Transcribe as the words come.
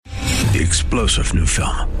The explosive new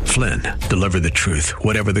film, Flynn, deliver the truth,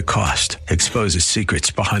 whatever the cost, exposes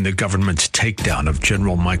secrets behind the government's takedown of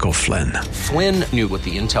General Michael Flynn. Flynn knew what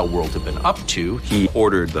the intel world had been up to. He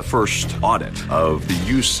ordered the first audit of the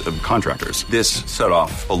use of contractors. This set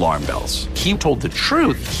off alarm bells. He told the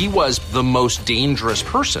truth. He was the most dangerous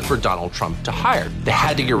person for Donald Trump to hire. They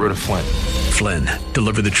had to get rid of Flynn. Flynn,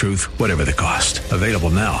 deliver the truth, whatever the cost. Available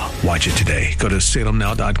now. Watch it today. Go to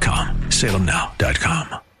salemnow.com.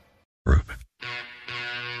 salemnow.com.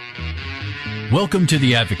 Welcome to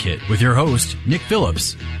The Advocate with your host, Nick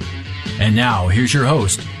Phillips. And now, here's your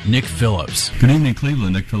host, Nick Phillips. Good evening,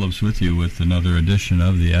 Cleveland. Nick Phillips with you with another edition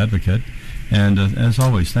of The Advocate. And as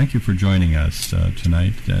always, thank you for joining us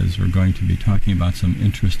tonight as we're going to be talking about some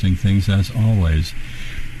interesting things as always.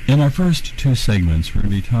 In our first two segments, we're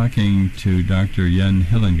going to be talking to Dr. Jan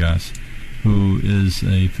Hillengass, who is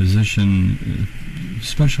a physician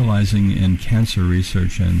specializing in cancer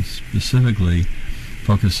research and specifically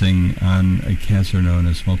focusing on a cancer known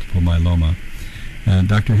as multiple myeloma.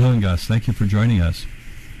 Dr. Hillengass, thank you for joining us.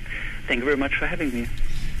 Thank you very much for having me.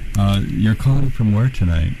 You're calling from where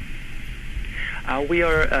tonight? We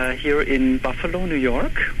are here in Buffalo, New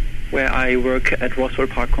York, where I work at Roswell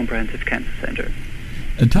Park Comprehensive Cancer Center.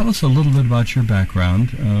 Tell us a little bit about your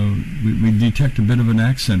background. We detect a bit of an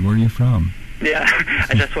accent. Where are you from? Yeah,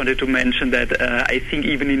 I just wanted to mention that I think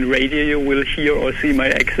even in radio you will hear or see my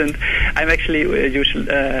accent. I'm actually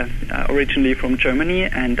originally from Germany,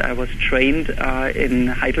 and I was trained in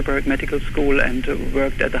Heidelberg Medical School and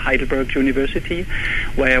worked at the Heidelberg University,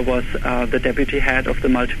 where I was the deputy head of the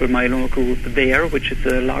multiple myeloma group there, which is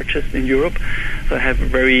the largest in Europe. So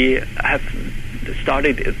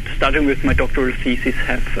starting with my doctoral thesis,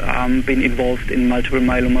 have been involved in multiple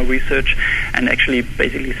myeloma research and actually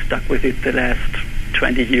basically stuck with it the last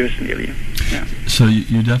 20 years nearly. Yeah. So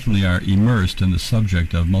you definitely are immersed in the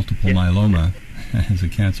subject of multiple myeloma as a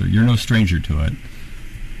cancer. You're no stranger to it.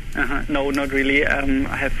 No, not really.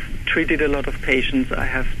 I have treated a lot of patients. I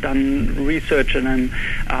have done research, and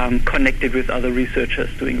I'm connected with other researchers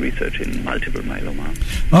doing research in multiple myeloma.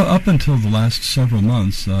 Up until the last several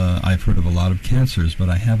months, I've heard of a lot of cancers, but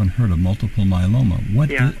I haven't heard of multiple myeloma.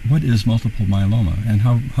 What is multiple myeloma, and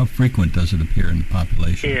how frequent does it appear in the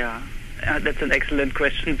population? Yeah. That's an excellent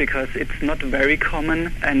question, because it's not very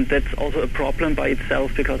common, and that's also a problem by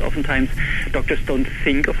itself, because oftentimes doctors don't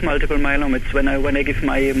think of multiple myeloma. It's when I give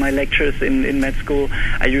my lectures in med school,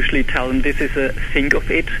 I usually tell them this is a think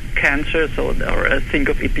of it cancer, or a think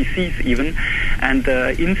of it disease even, and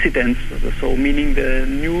the incidence, so meaning the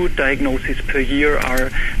new diagnoses per year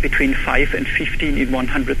are between 5 and 15 in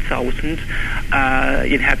 100,000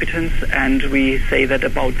 inhabitants, and we say that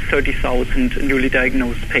about 30,000 newly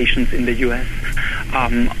diagnosed patients in the U.S.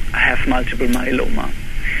 have multiple myeloma.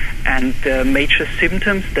 And the major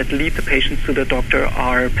symptoms that lead the patients to the doctor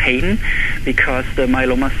are pain, because the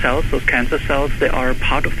myeloma cells, those cancer cells, they are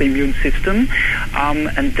part of the immune system,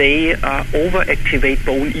 and they overactivate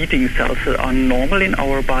bone-eating cells that are normal in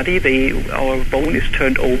our body. Our bone is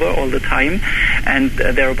turned over all the time, and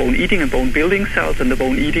there are bone-eating and bone-building cells, and the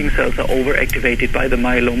bone-eating cells are overactivated by the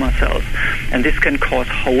myeloma cells. And this can cause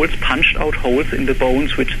holes, punched-out holes in the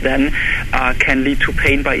bones, which then can lead to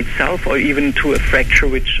pain by itself, or even to a fracture,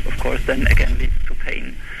 which of course then again leads to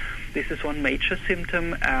pain. This is one major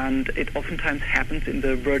symptom, and it oftentimes happens in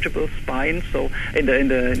the vertebral spine, so in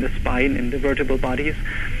the spine, in the vertebral bodies,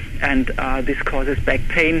 and this causes back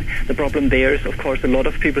pain. The problem there is, of course, a lot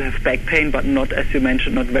of people have back pain, but not, as you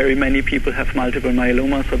mentioned, not very many people have multiple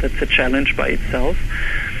myeloma, so that's a challenge by itself.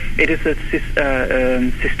 It is a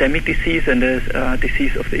systemic disease and a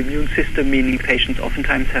disease of the immune system, meaning patients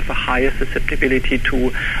oftentimes have a higher susceptibility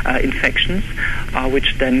to infections,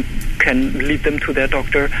 which then can lead them to their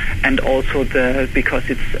doctor, and also because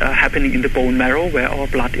it's happening in the bone marrow where our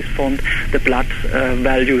blood is formed, the blood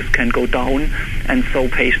values can go down, and so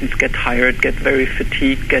patients get tired, get very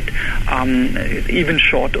fatigued, get even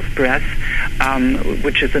short of breath,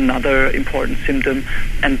 which is another important symptom.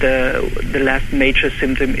 And the last major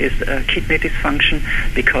symptom is kidney dysfunction,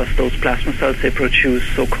 because those plasma cells, they produce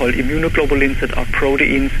so-called immunoglobulins that are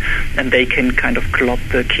proteins, and they can kind of clot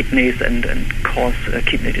the kidneys and cause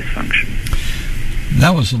kidney dysfunction.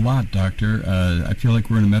 That was a lot, Doctor. I feel like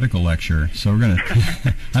we're in a medical lecture, so we're going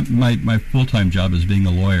to... my full-time job is being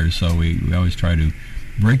a lawyer, so we always try to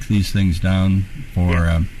break these things down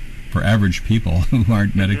for average people who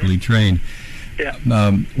aren't medically trained. Yeah.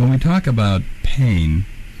 When we talk about pain,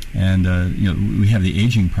 and we have the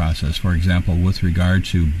aging process, for example, with regard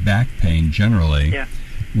to back pain generally. Yeah.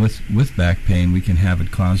 With back pain, we can have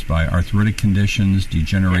it caused by arthritic conditions,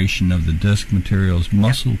 degeneration of the disc materials,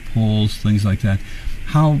 muscle pulls, things like that.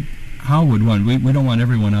 How how would one, we don't want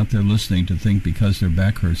everyone out there listening to think because their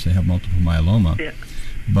back hurts they have multiple myeloma. Yeah.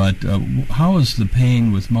 But how is the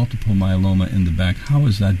pain with multiple myeloma in the back, how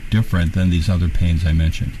is that different than these other pains I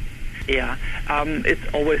mentioned? Yeah,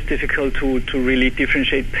 it's always difficult to really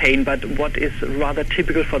differentiate pain, but what is rather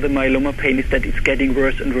typical for the myeloma pain is that it's getting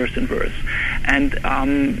worse and worse and worse. And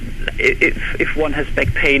if one has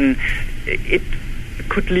back pain, it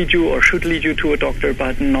could lead you or should lead you to a doctor,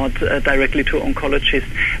 but not directly to an oncologist.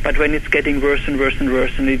 But when it's getting worse and worse and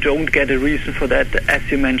worse, and you don't get a reason for that, as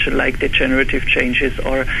you mentioned, like degenerative changes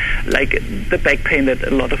or like the back pain that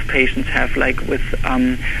a lot of patients have, like with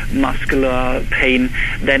muscular pain,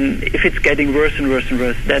 then if it's getting worse and worse and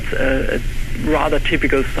worse, that's a rather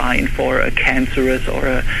typical sign for a cancerous or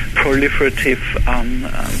a proliferative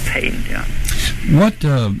pain. Yeah. What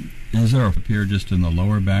is there appear just in the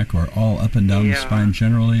lower back or all up and down the spine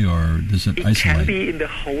generally, or does it isolate? It can be in the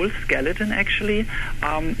whole skeleton, actually.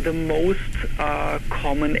 The most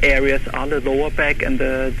common areas are the lower back and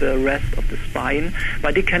the rest of the spine.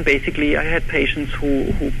 But it can basically, I had patients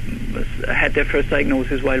who had their first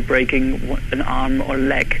diagnosis while breaking an arm or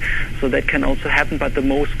leg. So that can also happen, but the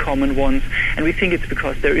most common ones, and we think it's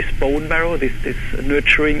because there is bone marrow, this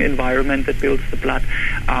nurturing environment that builds the blood,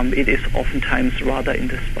 it is oftentimes rather in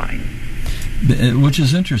the spine. Which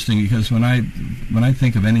is interesting, because when I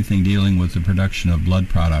think of anything dealing with the production of blood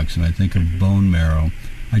products and I think of bone marrow,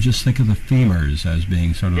 I just think of the femurs as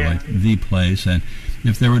being sort of like the place. And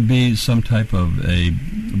if there would be some type of a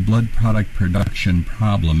blood product production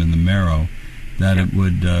problem in the marrow, that it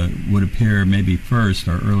would appear maybe first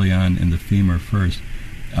or early on in the femur first.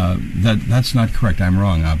 That's not correct. I'm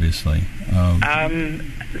wrong, obviously.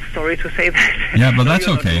 Sorry to say that. Yeah, but that's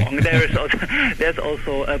okay. There's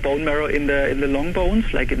also a bone marrow in the long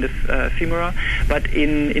bones, like in the femora. But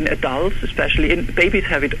in adults, especially in babies,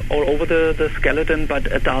 have it all over the skeleton. But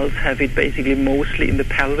adults have it basically mostly in the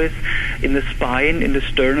pelvis, in the spine, in the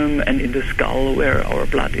sternum, and in the skull, where our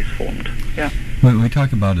blood is formed. Yeah. When we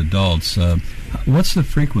talk about adults, what's the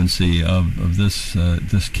frequency of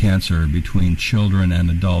this cancer between children and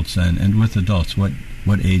adults, and with adults?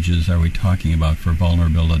 What ages are we talking about for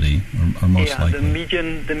vulnerability, or most likely?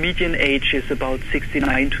 The median age is about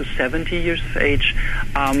 69 to 70 years of age.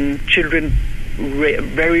 Children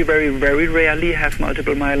very, very, very rarely have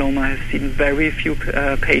multiple myeloma. I've seen very few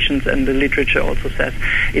patients, and the literature also says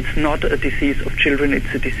it's not a disease of children,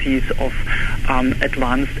 it's a disease of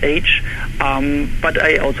advanced age. But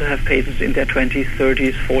I also have patients in their 20s,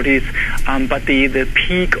 30s, 40s, but the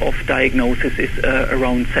peak of diagnosis is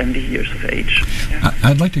around 70 years of age. Yeah.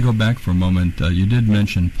 I'd like to go back for a moment. You did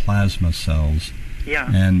mention plasma cells. Yeah.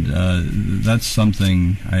 And that's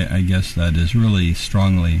something, I guess, that is really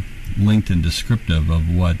strongly linked and descriptive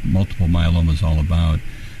of what multiple myeloma is all about.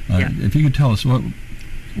 If you could tell us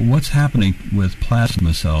what's happening with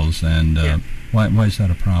plasma cells, and why is that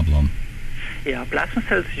a problem? Yeah, plasma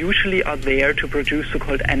cells usually are there to produce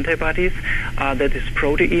so-called antibodies, that is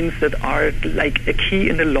proteins that are like a key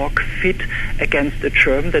in the lock fit against a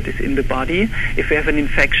germ that is in the body. If we have an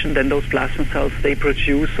infection, then those plasma cells, they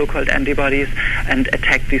produce so-called antibodies and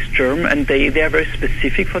attack this germ, and they are very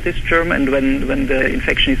specific for this germ, and when the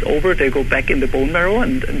infection is over, they go back in the bone marrow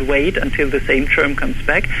and wait until the same germ comes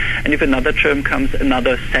back, and if another germ comes,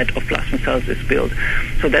 another set of plasma cells is built.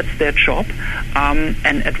 So that's their job,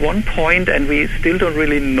 and at one point, and we still don't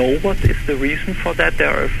really know what is the reason for that. There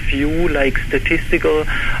are a few like statistical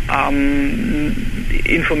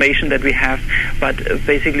information that we have, but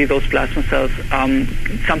basically those plasma cells,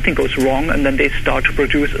 something goes wrong, and then they start to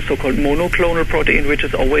produce a so-called monoclonal protein, which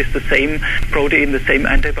is always the same protein, the same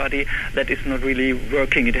antibody that is not really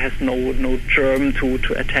working. It has no germ to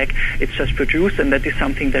attack. It's just produced, and that is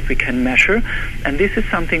something that we can measure. And this is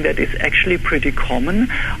something that is actually pretty common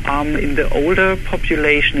in the older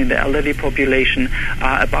population, in the elderly population,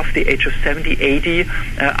 above the age of 70, 80,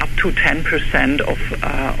 up to 10%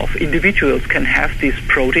 of individuals can have this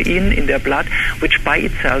protein in their blood, which by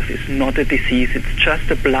itself is not a disease. It's just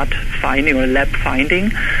a blood finding or lab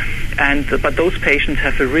finding. But those patients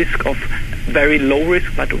have a risk of very low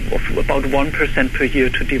risk, but of about 1% per year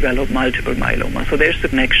to develop multiple myeloma. So there's the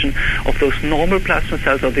connection of those normal plasma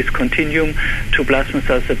cells, or this continuum, to plasma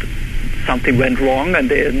cells that something went wrong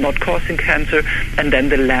and they're not causing cancer, and then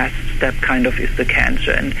the last step kind of is the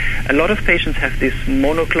cancer. And a lot of patients have this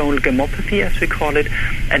monoclonal gammopathy, as we call it,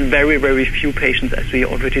 and very, very few patients, as we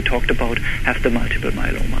already talked about, have the multiple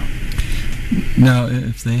myeloma. Now,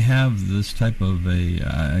 if they have this type of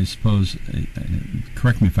I suppose,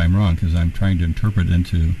 correct me if I'm wrong, because I'm trying to interpret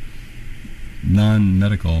into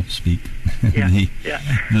non-medical speak,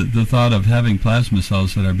 the thought of having plasma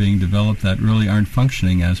cells that are being developed that really aren't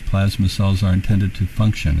functioning as plasma cells are intended to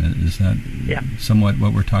function. Is that somewhat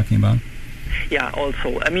what we're talking about? Yeah,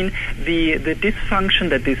 also. I mean, the dysfunction,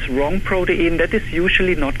 that this wrong protein, that is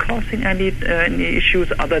usually not causing any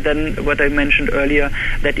issues other than what I mentioned earlier,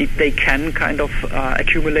 that they can kind of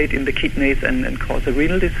accumulate in the kidneys and cause a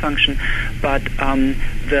renal dysfunction. But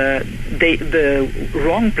the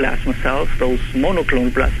wrong plasma cells, those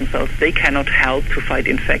monoclonal plasma cells, they cannot help to fight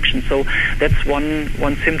infection. So that's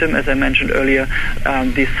one symptom, as I mentioned earlier.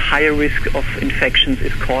 This higher risk of infections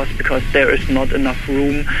is caused because there is not enough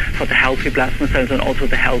room for the healthy plasma cells and also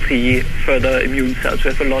the healthy further immune cells.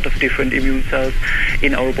 We have a lot of different immune cells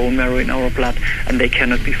in our bone marrow, in our blood, and they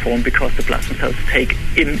cannot be formed because the plasma cells take,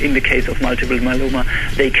 in the case of multiple myeloma,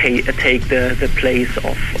 they take the place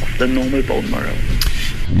of the normal bone marrow.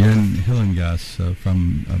 Jens Hillengass,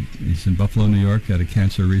 he's in Buffalo, New York, at a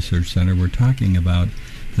cancer research center. We're talking about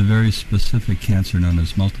the very specific cancer known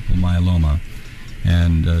as multiple myeloma.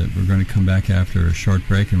 And we're going to come back after a short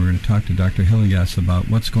break, and we're going to talk to Dr. Hillengass about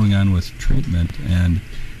what's going on with treatment and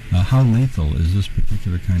how lethal is this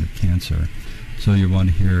particular kind of cancer. So you want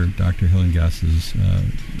to hear Dr. Hillengass's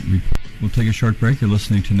report. We'll take a short break. You're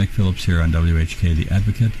listening to Nick Phillips here on WHK, The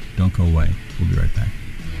Advocate. Don't go away. We'll be right back.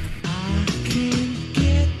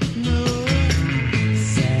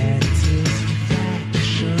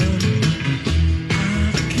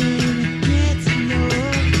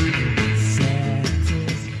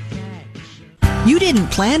 You didn't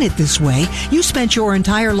plan it this way. You spent your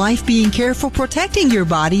entire life being careful, protecting your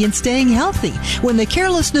body and staying healthy. When the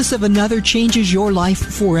carelessness of another changes your life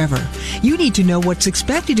forever, you need to know what's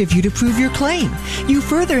expected of you to prove your claim. You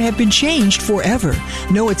further have been changed forever.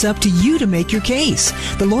 No, it's up to you to make your case.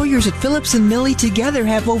 The lawyers at Phillips & Millie together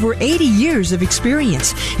have over 80 years of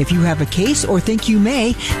experience. If you have a case or think you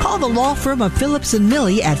may, call the law firm of Phillips &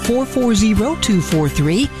 Millie at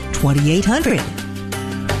 440-243-2800.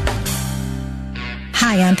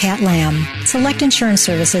 Hi, I'm Pat Lamb. Select Insurance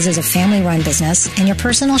Services is a family-run business and your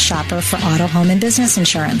personal shopper for auto, home, and business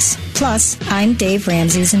insurance. Plus, I'm Dave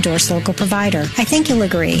Ramsey's endorsed local provider. I think you'll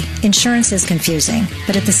agree, insurance is confusing,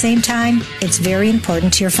 but at the same time, it's very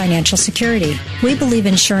important to your financial security. We believe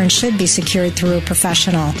insurance should be secured through a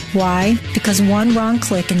professional. Why? Because one wrong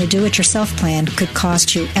click in the do-it-yourself plan could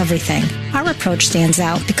cost you everything. Our approach stands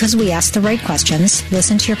out because we ask the right questions,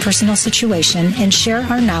 listen to your personal situation, and share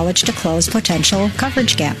our knowledge to close potential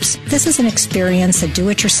coverage gaps. This is an experience a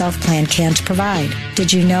do-it-yourself plan can't provide.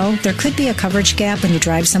 Did you know there could be a coverage gap when you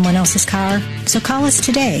drive someone else's car? So call us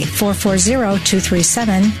today,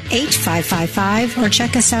 440-237-8555, or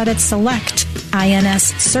check us out at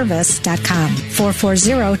selectinsservice.com,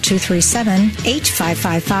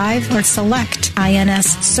 440-237-8555, or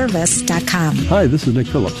selectinsservice.com. Hi, this is Nick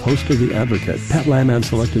Phillips, host of The Advocate. Pat Lamb and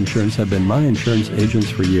Select Insurance have been my insurance agents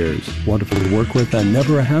for years. Wonderful to work with and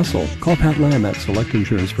never a hassle. Call Pat Lamb at Select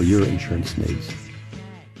Insurance for your insurance needs.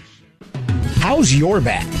 How's your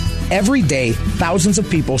back? Every day, thousands of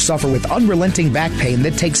people suffer with unrelenting back pain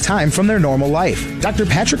that takes time from their normal life. Dr.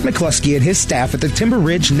 Patrick McCluskey and his staff at the Timber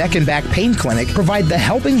Ridge Neck and Back Pain Clinic provide the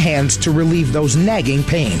helping hands to relieve those nagging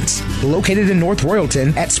pains. Located in North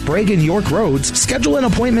Royalton at Sprague and York Roads, schedule an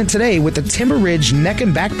appointment today with the Timber Ridge Neck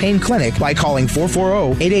and Back Pain Clinic by calling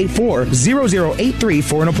 440-884-0083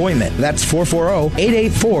 for an appointment. That's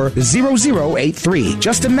 440-884-0083.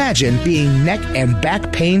 Just imagine being neck and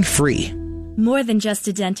back pain free. More than just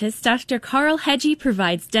a dentist, Dr. Carl Hedgie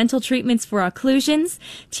provides dental treatments for occlusions,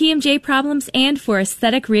 TMJ problems, and for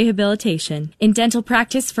aesthetic rehabilitation. In dental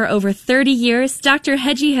practice for over 30 years, Dr.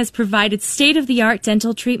 Hedgie has provided state-of-the-art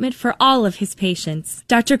dental treatment for all of his patients.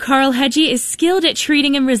 Dr. Carl Hedgie is skilled at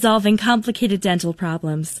treating and resolving complicated dental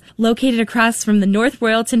problems. Located across from the North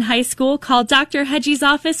Royalton High School, call Dr. Hedgie's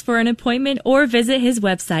office for an appointment or visit his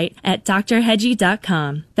website at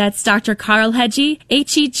drhedgie.com. That's Dr. Carl Hedgie,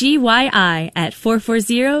 Hedgyi, at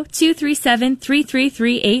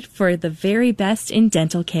 440-237-3338 for the very best in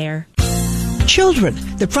dental care. Children,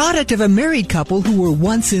 the product of a married couple who were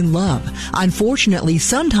once in love. Unfortunately,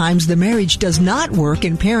 sometimes the marriage does not work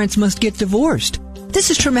and parents must get divorced. This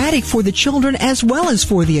is traumatic for the children as well as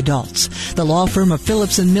for the adults. The law firm of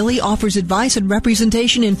Phillips & Millie offers advice and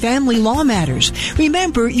representation in family law matters.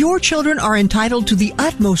 Remember, your children are entitled to the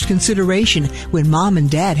utmost consideration when mom and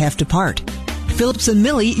dad have to part. Phillips &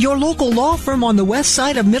 Millie, your local law firm on the west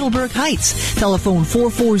side of Middleburg Heights. Telephone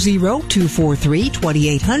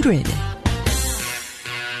 440-243-2800.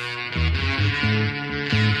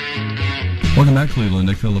 Welcome back, Cleveland.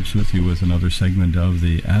 Nick Phillips with you with another segment of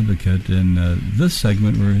The Advocate. In this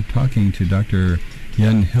segment, we're talking to Dr.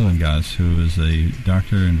 Jan Hillengas, who is a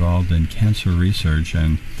doctor involved in cancer research,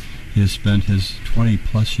 and he has spent his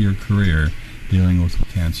 20-plus year career dealing with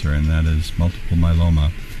cancer, and that is multiple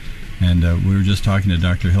myeloma. And we were just talking to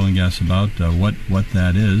Dr. Hillengas about what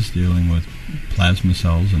that is, dealing with plasma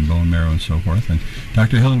cells and bone marrow and so forth. And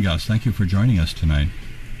Dr. Hillengas, thank you for joining us tonight.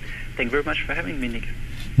 Thank you very much for having me, Nick.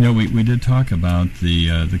 You know, we did talk about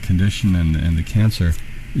the condition and the cancer,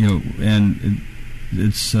 you know, and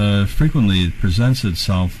it's frequently presents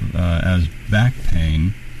itself as back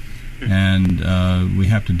pain, and we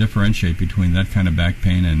have to differentiate between that kind of back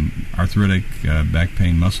pain and arthritic back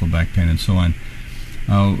pain, muscle back pain, and so on.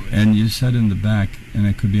 And you said in the back, and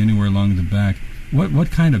it could be anywhere along the back. What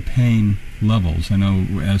kind of pain levels? I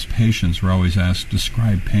know as patients we're always asked,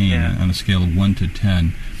 describe pain on a scale of 1 to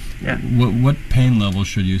 10. Yeah. What pain level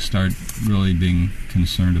should you start really being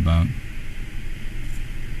concerned about?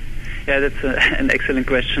 Yeah, that's an excellent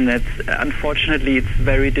question. Unfortunately, it's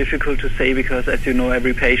very difficult to say because, as you know,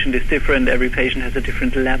 every patient is different. Every patient has a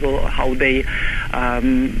different level of how they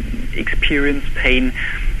experience pain.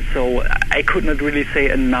 So I could not really say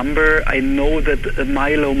a number. I know that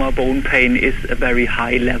myeloma bone pain is a very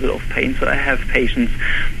high level of pain. So I have patients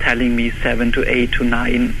telling me 7 to 8 to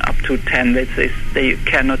 9, up to 10. They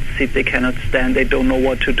cannot sit, they cannot stand, they don't know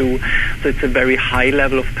what to do. So it's a very high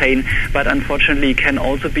level of pain. But unfortunately, it can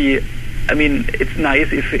also be, I mean, it's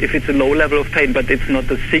nice if it's a low level of pain, but it's not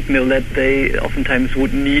the signal that they oftentimes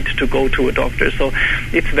would need to go to a doctor. So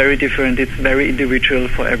it's very different. It's very individual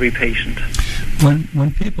for every patient.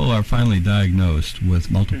 When people are finally diagnosed with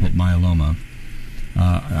multiple myeloma,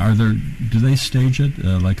 do they stage it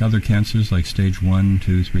like other cancers, like stage 1,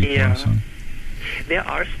 2, 3, 4, so on? There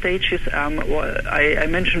are stages. I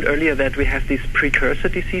mentioned earlier that we have this precursor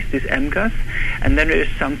disease, this MGUS, and then there is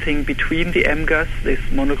something between the MGUS, this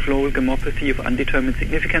monoclonal gammopathy of undetermined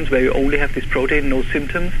significance, where you only have this protein, no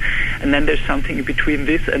symptoms, and then there's something in between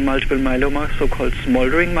this and multiple myeloma, so-called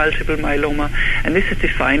smoldering multiple myeloma, and this is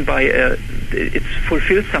defined by it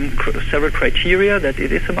fulfills several criteria that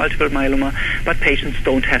it is a multiple myeloma, but patients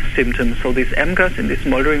don't have symptoms. So this MGUS and this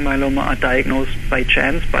smoldering myeloma are diagnosed by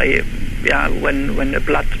chance, by when a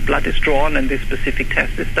blood is drawn and this specific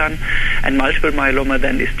test is done, and multiple myeloma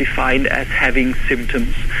then is defined as having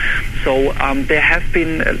symptoms. So there have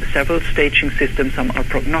been several staging systems. Some are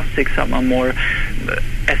prognostic, some are more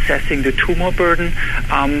assessing the tumor burden,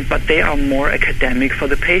 but they are more academic. For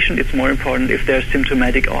the patient, it's more important if they're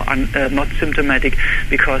symptomatic or not symptomatic,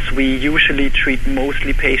 because we usually treat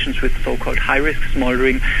mostly patients with so-called high-risk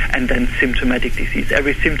smoldering and then symptomatic disease.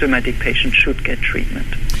 Every symptomatic patient should get treatment.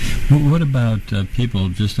 What about people,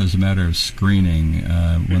 just as a matter of screening,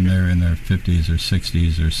 when they're in their 50s or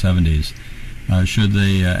 60s or 70s? Should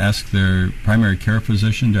they ask their primary care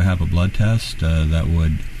physician to have a blood test that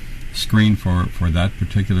would screen for that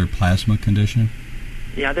particular plasma condition?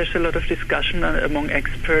 Yeah, there's a lot of discussion among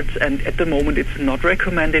experts, and at the moment it's not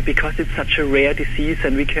recommended because it's such a rare disease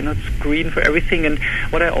and we cannot screen for everything. And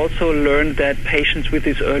what I also learned that patients with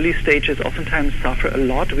these early stages oftentimes suffer a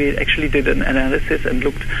lot. We actually did an analysis and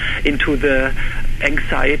looked into the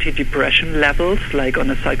anxiety, depression levels, like on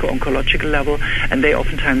a psycho-oncological level, and they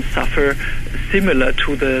oftentimes suffer similar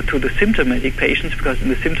to the symptomatic patients, because in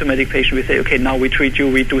the symptomatic patient we say, okay, now we treat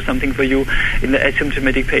you, we do something for you. In the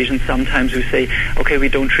asymptomatic patients, sometimes we say, okay, we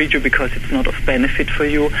don't treat you because it's not of benefit for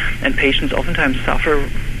you, and patients oftentimes suffer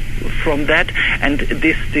from that, and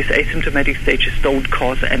these asymptomatic stages don't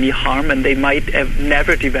cause any harm, and they might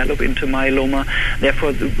never develop into myeloma.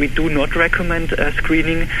 Therefore, we do not recommend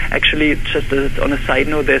screening. Actually, just on a side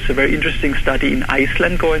note, there's a very interesting study in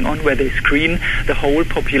Iceland going on where they screen the whole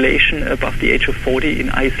population above the age of 40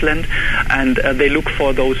 in Iceland, and they look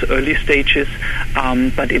for those early stages,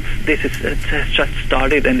 but it has just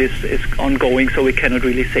started and is ongoing, so we cannot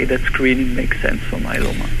really say that screening makes sense for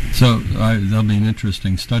myeloma. So there'll be an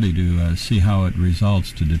interesting study to see how it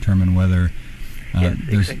results to determine whether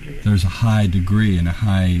there's a high degree and a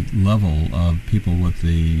high level of people with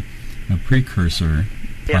the precursor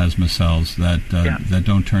plasma cells that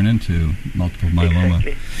don't turn into multiple myeloma.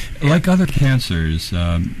 Exactly. Like other cancers,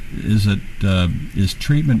 is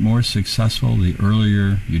treatment more successful the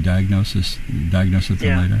earlier you diagnose it than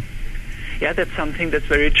later? Yeah, that's something that's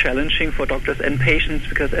very challenging for doctors and patients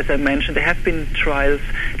because, as I mentioned, there have been trials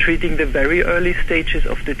treating the very early stages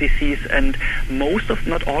of the disease, and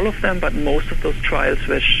not all of them, but most of those trials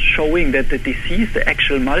were showing that the disease, the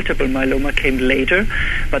actual multiple myeloma, came later,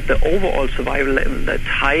 but the overall survival, the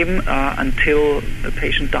time until the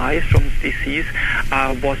patient dies from the disease,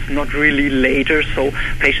 was not really later, so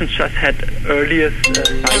patients just had earliest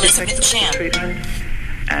side effects of the treatment.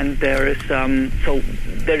 and there is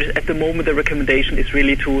at the moment the recommendation is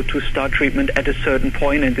really to start treatment at a certain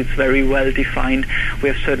point, and it's very well defined. We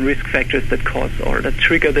have certain risk factors that cause or that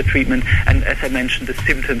trigger the treatment, and as I mentioned, the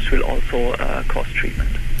symptoms will also cause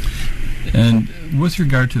treatment. And with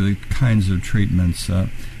regard to the kinds of treatments,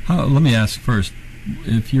 let me ask first,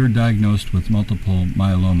 if you're diagnosed with multiple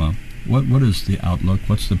myeloma, what is the outlook?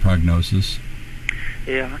 What's the prognosis?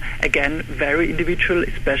 Yeah, again, very individual,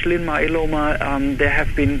 especially in myeloma. There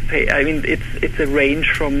have been, it's a range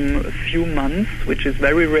from a few months, which is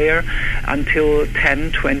very rare, until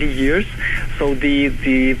 10, 20 years. So the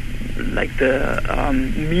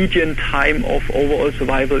median time of overall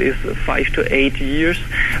survival is 5 to 8 years,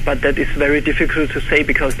 but that is very difficult to say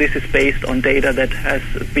because this is based on data that has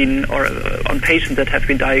been, or on patients that have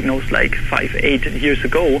been diagnosed like 5, 8 years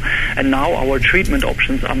ago, and now our treatment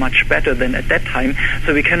options are much better than at that time,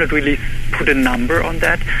 so we cannot really put a number on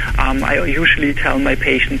that. I usually tell my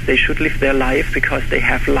patients they should live their life because they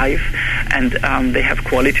have life and they have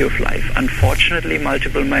quality of life. Unfortunately,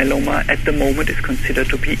 multiple myeloma at the moment is considered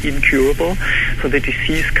to be incurable, so the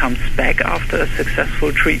disease comes back after a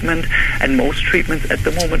successful treatment, and most treatments at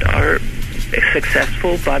the moment are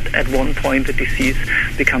successful, but at one point the disease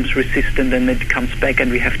becomes resistant and it comes back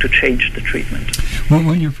and we have to change the treatment. Well,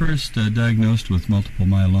 when you're first diagnosed with multiple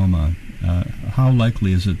myeloma, how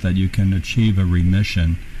likely is it that you can achieve a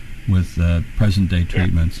remission with present-day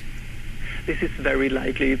treatments? Yeah. This is very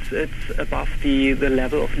likely. It's above the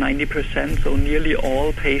level of 90%, so nearly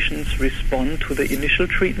all patients respond to the initial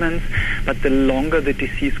treatments, but the longer the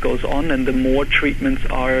disease goes on and the more treatments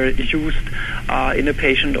are used in a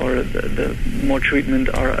patient, or the more treatment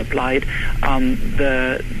are applied,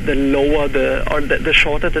 the lower the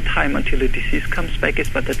shorter the time until the disease comes back is,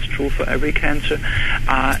 but that's true for every cancer,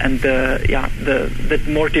 and the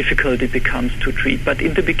more difficult it becomes to treat. But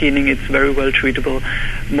in the beginning it's very well treatable.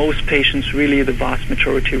 Most patients, really the vast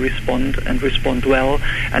majority, respond well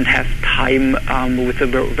and have time with a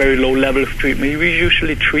very low level of treatment. We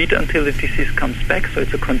usually treat until the disease comes back, so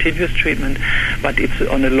it's a continuous treatment, but it's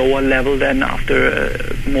on a lower level than after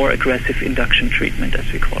a more aggressive induction treatment, as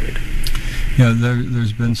we call it. Yeah,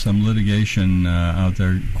 there's been some litigation out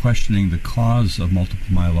there questioning the cause of multiple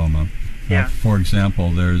myeloma. Yeah. For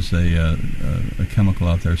example, there's a chemical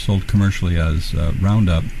out there sold commercially as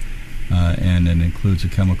Roundup, and it includes a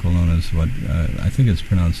chemical known as what I think it's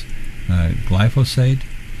pronounced glyphosate.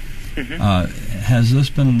 Mm-hmm. Has this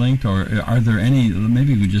been linked, or are there any,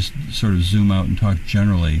 maybe we just sort of zoom out and talk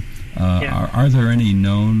generally, are there any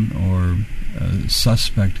known or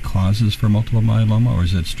suspect causes for multiple myeloma, or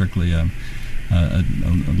is it strictly a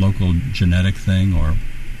local genetic thing, or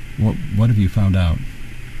what have you found out?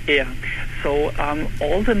 Yeah, so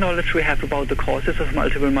all the knowledge we have about the causes of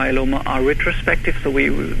multiple myeloma are retrospective. So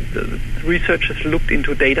the researchers looked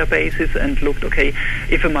into databases and looked, okay,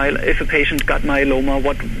 if a patient got myeloma,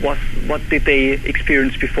 what did they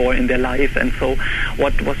experience before in their life? And so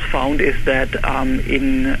what was found is that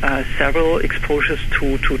in several exposures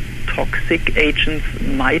to toxic agents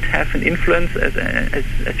might have an influence.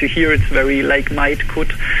 As you hear, it's very like might,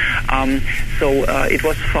 could. So it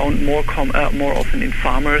was found more often in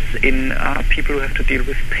farmers, in people who have to deal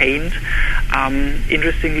with paint.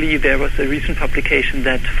 Interestingly, there was a recent publication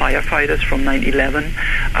that firefighters from 9/11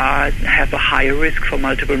 have a higher risk for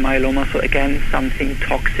multiple myeloma. So again, something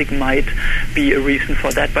toxic might be a reason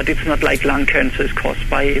for that, but it's not like lung cancer is caused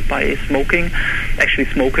by smoking. Actually,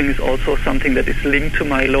 smoking is also something that is linked to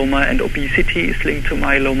myeloma, and obesity is linked to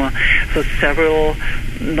myeloma. So several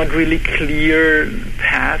not really clear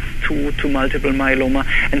paths to multiple myeloma,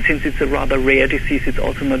 and since it's a rather rare disease, it's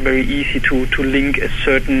also not very easy to link a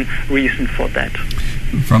certain reason for that.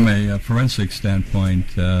 From a forensic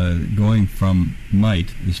standpoint, going from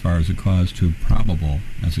might as far as a cause to probable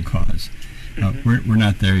as a cause, we're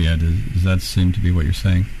not there yet. Does that seem to be what you're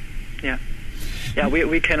saying? Yeah. Yeah,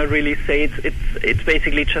 we cannot really say. It's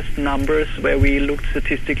basically just numbers where we looked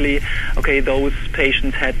statistically. Okay, those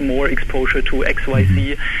patients had more exposure to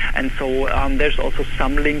XYZ, and so there's also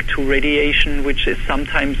some link to radiation, which is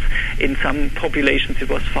sometimes in some populations it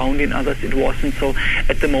was found, in others it wasn't. So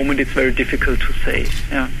at the moment it's very difficult to say.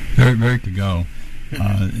 Yeah. Very, very to go.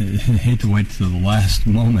 I hate to wait to the last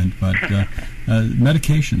moment, but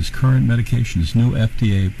medications, current medications, new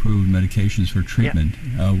FDA-approved medications for treatment.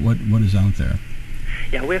 What is out there?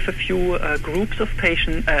 Yeah, we have a few groups of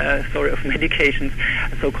medications,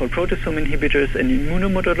 so-called proteasome inhibitors and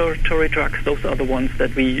immunomodulatory drugs. Those are the ones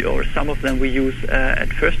that some of them we use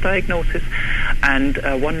at first diagnosis. And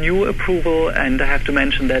one new approval, and I have to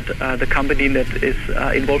mention that the company that is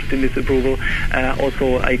involved in this approval,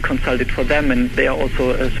 also I consulted for them, and they are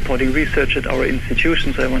also supporting research at our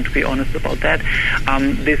institution, so I want to be honest about that.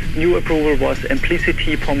 This new approval was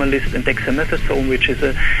Amplicity, Pomalyst, and dexamethasone, which is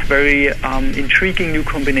a very intriguing new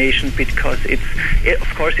combination because of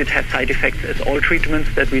course it has side effects as all treatments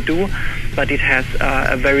that we do, but it has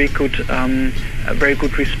a very good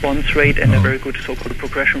response rate and a very good so-called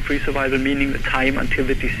progression-free survival, meaning the time until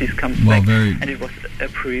the disease comes back. And it was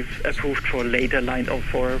approved for later line or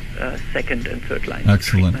for second and third line.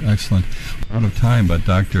 Excellent. Out of time, but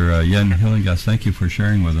Dr. Yen Hillengass, thank you for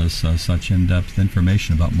sharing with us such in-depth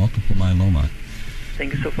information about multiple myeloma.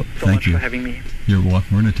 Thank you so much for having me. You're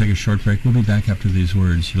welcome. We're going to take a short break. We'll be back after these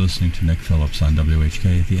words. You're listening to Nick Phillips on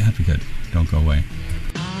WHK, The Advocate. Don't go away.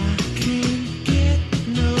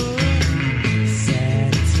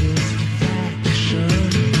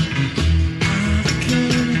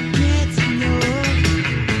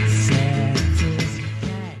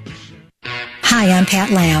 Hi, I'm Pat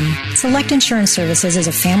Lamb. Select Insurance Services is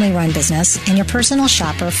a family-run business and your personal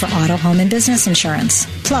shopper for auto, home, and business insurance.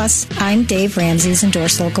 Plus, I'm Dave Ramsey's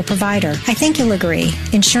endorsed local provider. I think you'll agree,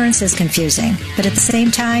 insurance is confusing, but at the same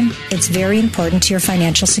time, it's very important to your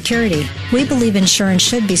financial security. We believe insurance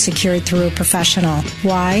should be secured through a professional.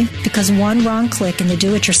 Why? Because one wrong click in the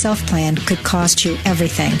do-it-yourself plan could cost you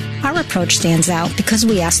everything. Our approach stands out because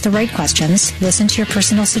we ask the right questions, listen to your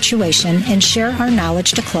personal situation, and share our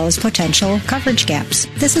knowledge to close potential coverage gaps.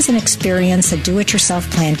 This is an experience a do-it-yourself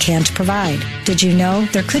plan can't provide. Did you know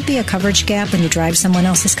there could be a coverage gap when you drive someone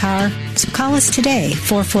else's car? So call us today,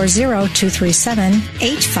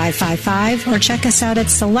 440-237-8555, or check us out at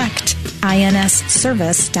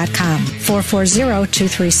selectinsservice.com,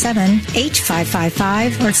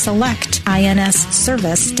 440-237-8555, or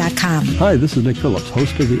selectinsservice.com. Hi, this is Nick Phillips,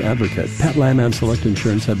 host of The Advocate. Pat Lamb and Select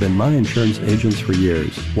Insurance have been my insurance agents for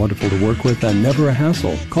years. Wonderful to work with and never a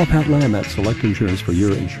hassle. Call Pat Lamb at Select Insurance for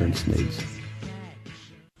your insurance needs.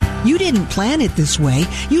 You didn't plan it this way.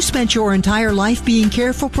 You spent your entire life being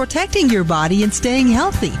careful, protecting your body and staying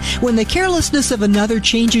healthy. When the carelessness of another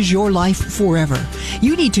changes your life forever,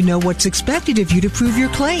 you need to know what's expected of you to prove your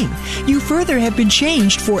claim. You further have been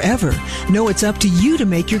changed forever. No, it's up to you to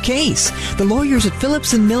make your case. The lawyers at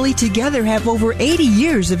Phillips & Millie together have over 80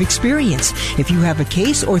 years of experience. If you have a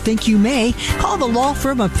case or think you may, call the law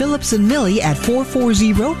firm of Phillips & Millie at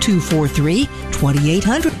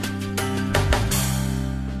 440-243-2800.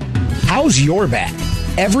 How's your back?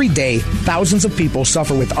 Every day, thousands of people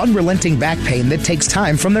suffer with unrelenting back pain that takes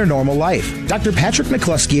time from their normal life. Dr. Patrick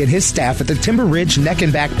McCluskey and his staff at the Timber Ridge Neck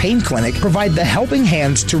and Back Pain Clinic provide the helping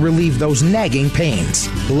hands to relieve those nagging pains.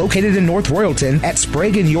 Located in North Royalton at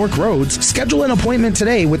Sprague and York Roads, schedule an appointment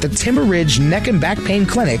today with the Timber Ridge Neck and Back Pain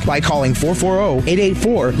Clinic by calling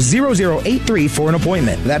 440-884-0083 for an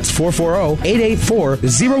appointment. That's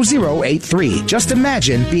 440-884-0083. Just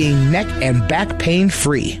imagine being neck and back pain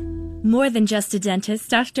free. More than just a dentist,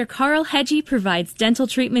 Dr. Carl Hedgie provides dental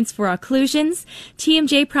treatments for occlusions,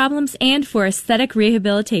 TMJ problems, and for aesthetic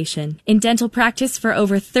rehabilitation. In dental practice for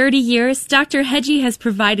over 30 years, Dr. Hedgie has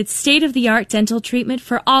provided state-of-the-art dental treatment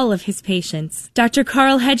for all of his patients. Dr.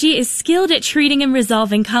 Carl Hedgie is skilled at treating and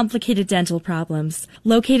resolving complicated dental problems.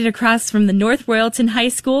 Located across from the North Royalton High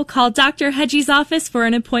School, call Dr. Hedgie's office for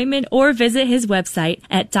an appointment or visit his website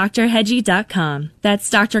at drhedgie.com. That's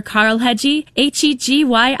Dr. Carl Hedgie,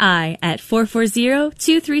 Hedgyi, at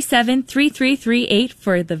 440-237-3338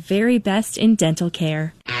 for the very best in dental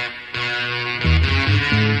care.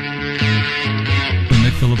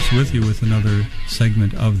 Nick Phillips with you with another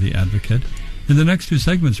segment of The Advocate. In the next two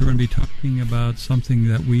segments, we're going to be talking about something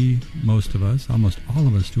that most of us, almost all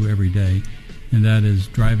of us, do every day, and that is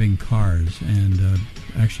driving cars and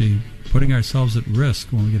actually putting ourselves at risk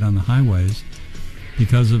when we get on the highways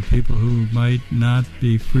because of people who might not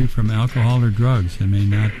be free from alcohol or drugs and may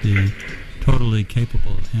not be totally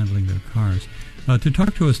capable of handling their cars. To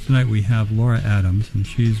talk to us tonight, we have Laura Adams, and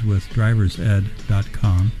she's with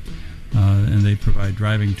driversed.com, and they provide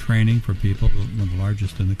driving training for people, one of the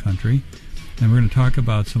largest in the country. And we're going to talk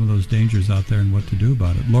about some of those dangers out there and what to do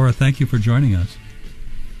about it. Laura, thank you for joining us.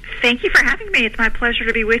 Thank you for having me. It's my pleasure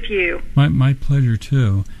to be with you. My pleasure,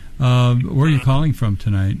 too. Where are you calling from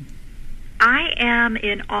tonight? I am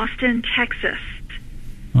in Austin, Texas.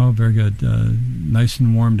 Oh, very good. Nice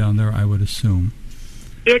and warm down there, I would assume.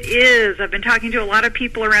 It is. I've been talking to a lot of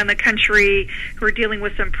people around the country who are dealing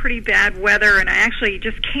with some pretty bad weather, and I actually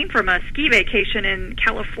just came from a ski vacation in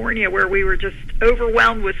California where we were just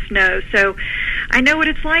overwhelmed with snow. So I know what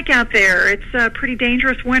it's like out there. It's a pretty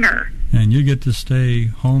dangerous winter. And you get to stay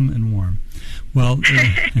home and warm. Well,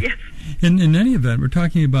 yes. In any event, we're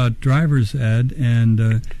talking about driver's ed,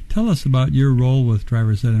 and tell us about your role with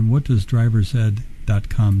driver's ed, and what does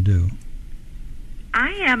driversed.com do?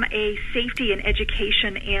 I am a safety and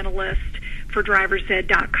education analyst for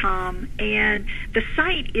driversed.com, and the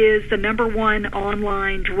site is the #1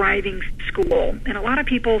 online driving school. And a lot of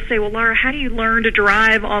people say, well, Laura, how do you learn to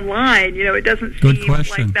drive online? You know, it doesn't seem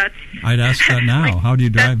like that's... I'd ask that now. like, how do you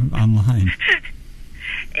drive online?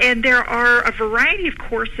 And there are a variety of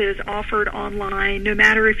courses offered online, no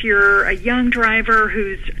matter if you're a young driver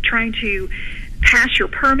who's trying to pass your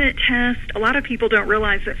permit test. A lot of people don't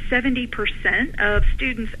realize that 70% of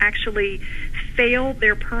students actually fail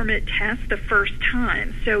their permit test the first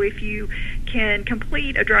time. So if you can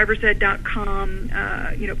complete a driversed.com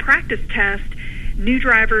practice test, new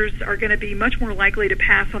drivers are going to be much more likely to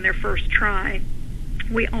pass on their first try.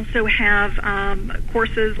 We also have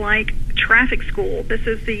courses like Traffic School. This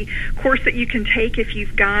is the course that you can take if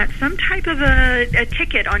you've got some type of a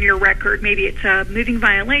ticket on your record. Maybe it's a moving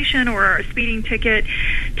violation or a speeding ticket.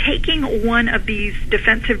 Taking one of these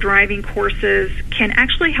defensive driving courses can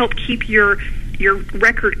actually help keep your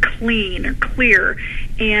record clean or clear,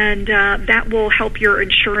 and that will help your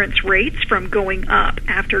insurance rates from going up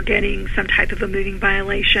after getting some type of a moving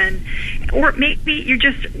violation. Or maybe you're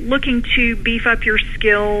just looking to beef up your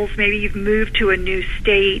skills. Maybe you've moved to a new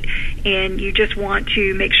state and you just want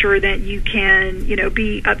to make sure that you can,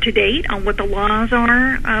 be up to date on what the laws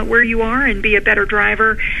are where you are and be a better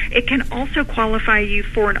driver. It can also qualify you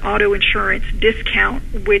for an auto insurance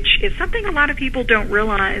discount, which is something a lot of people don't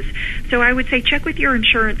realize. So I would say check with your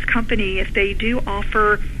insurance company if they do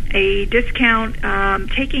offer a discount.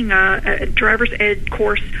 Taking a driver's ed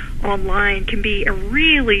course online can be a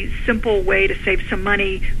really simple way to save some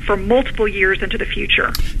money for multiple years into the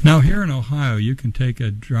future. Now, here in Ohio, you can take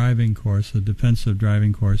a driving course, a defensive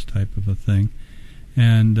driving course type of a thing,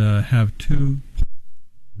 and have 2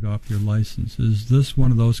 off your license. Is this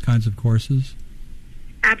one of those kinds of courses?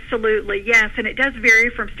 Absolutely, yes, and it does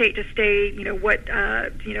vary from state to state.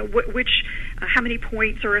 How many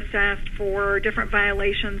points are assessed for different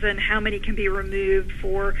violations, and how many can be removed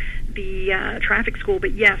for the traffic school.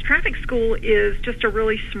 But yes, traffic school is just a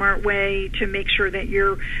really smart way to make sure that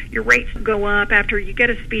your rates go up after you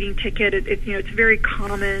get a speeding ticket. It's very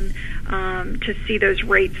common to see those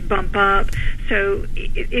rates bump up. So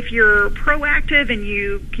if you're proactive and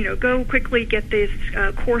you go quickly get this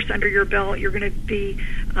course under your belt, you're going to be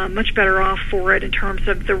much better off for it in terms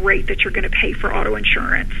of the rate that you're going to pay for auto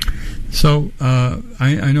insurance. So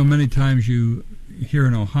I know many times here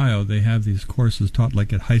in Ohio, they have these courses taught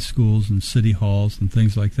like at high schools and city halls and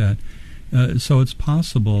things like that. So it's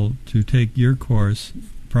possible to take your course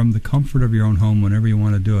from the comfort of your own home whenever you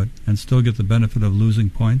want to do it and still get the benefit of losing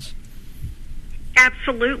points?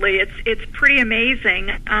 Absolutely. It's pretty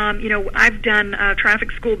amazing. I've done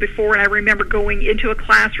traffic school before, and I remember going into a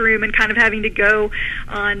classroom and kind of having to go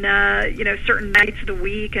on, certain nights of the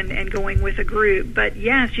week and going with a group. But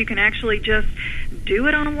yes, you can actually just do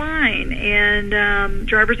it online. And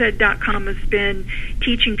driversed.com has been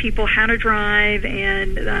teaching people how to drive,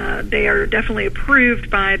 and they are definitely approved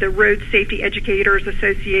by the Road Safety Educators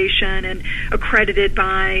Association and accredited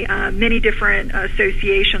by many different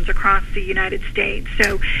associations across the United States.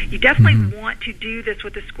 So you definitely want to do this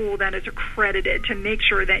with a school that is accredited to make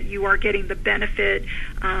sure that you are getting the benefit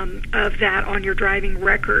of that on your driving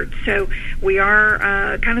record. So we are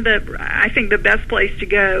I think the best place to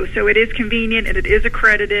go. So it is convenient and it is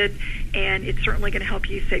accredited, and it's certainly going to help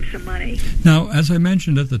you save some money. Now, as I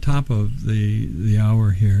mentioned at the top of the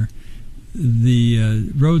hour here, the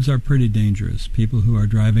roads are pretty dangerous. People who are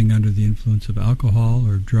driving under the influence of alcohol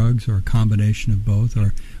or drugs or a combination of both,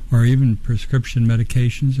 or even prescription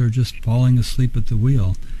medications, or just falling asleep at the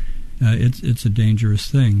wheel. It's a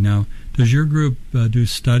dangerous thing. Now, does your group do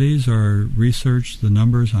studies or research the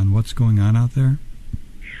numbers on what's going on out there?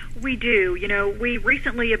 We do. We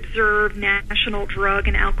recently observed National Drug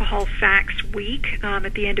and Alcohol Facts Week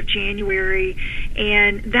at the end of January,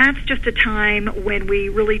 and that's just a time when we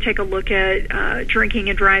really take a look at drinking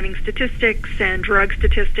and driving statistics and drug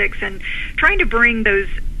statistics and trying to bring those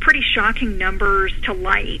pretty shocking numbers to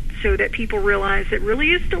light so that people realize it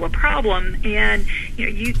really is still a problem. And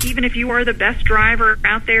even if you are the best driver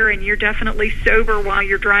out there and you're definitely sober while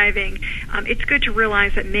you're driving, it's good to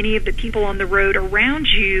realize that many of the people on the road around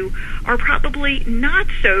you are probably not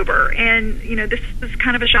sober. And this is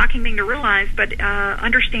kind of a shocking thing to realize, but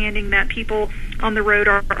understanding that people on the road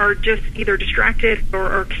are just either distracted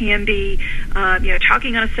or can be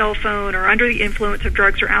talking on a cell phone or under the influence of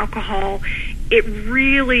drugs or alcohol, it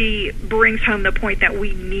really brings home the point that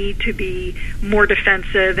we need to be more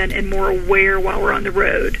defensive and more aware while we're on the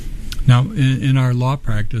road. Now, in our law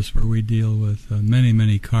practice, where we deal with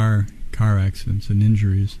many car accidents and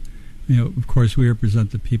injuries, of course, we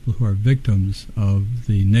represent the people who are victims of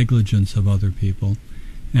the negligence of other people,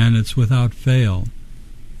 and it's without fail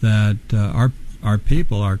that our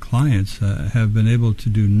people, our clients, have been able to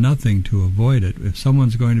do nothing to avoid it. If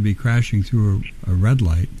someone's going to be crashing through a red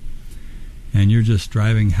light, and you're just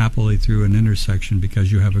driving happily through an intersection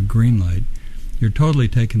because you have a green light, you're totally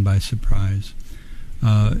taken by surprise.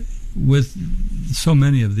 With so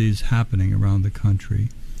many of these happening around the country,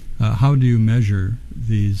 how do you measure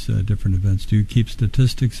these different events? Do you keep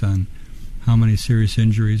statistics on how many serious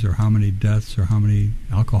injuries or how many deaths or how many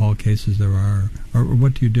alcohol cases there are, or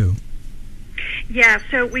what do you do? Yeah,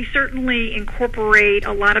 so we certainly incorporate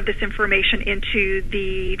a lot of this information into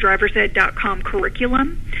the driversed.com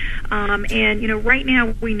curriculum. And, right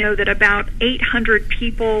now we know that about 800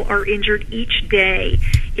 people are injured each day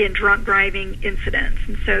in drunk driving incidents.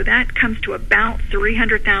 And so that comes to about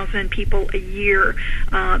 300,000 people a year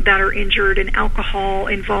that are injured in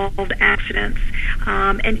alcohol-involved accidents.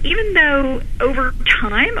 And even though over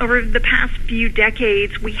time, over the past few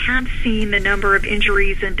decades, we have seen the number of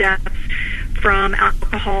injuries and deaths from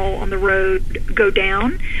alcohol on the road go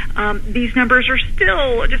down, these numbers are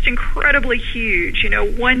still just incredibly huge.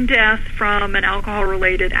 One death from an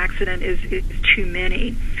alcohol-related accident is too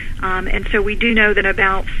many. And so we do know that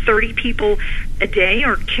about 30 people a day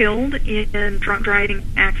are killed in drunk driving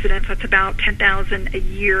accidents. That's about 10,000 a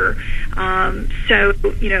year. So,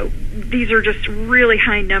 these are just really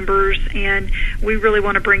high numbers, and we really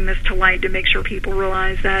want to bring this to light to make sure people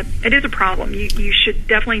realize that it is a problem. You should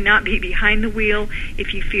definitely not be behind the wheel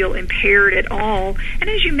if you feel impaired at all. And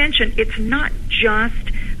as you mentioned, it's not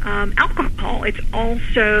just alcohol. It's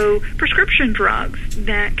also prescription drugs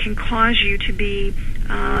that can cause you to be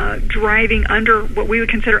driving under what we would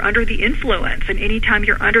consider under the influence. And anytime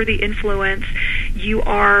you're under the influence, you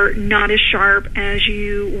are not as sharp as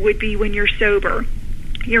you would be when you're sober.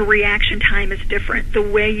 Your reaction time is different. The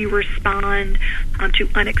way you respond to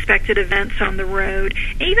unexpected events on the road,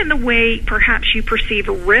 even the way perhaps you perceive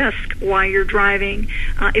a risk while you're driving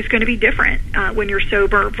is going to be different when you're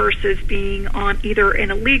sober versus being on either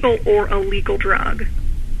an illegal or a legal drug.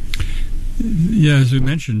 Yeah, as we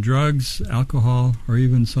mentioned, drugs, alcohol, or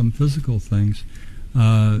even some physical things.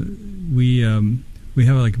 We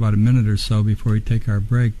have like about a minute or so before we take our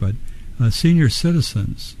break, but senior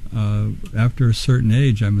citizens, after a certain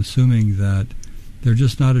age, I'm assuming that they're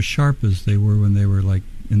just not as sharp as they were when they were like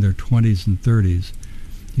in their 20s and 30s.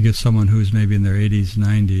 You get someone who's maybe in their 80s,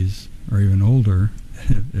 90s, or even older,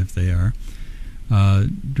 if they are,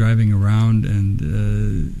 driving around,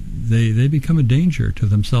 and they become a danger to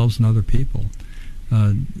themselves and other people.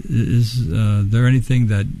 Is there anything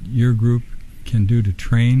that your group can do to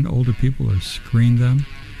train older people or screen them?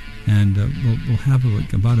 And we'll have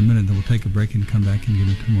about a minute, then we'll take a break and come back and get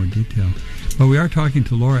into more detail. But we are talking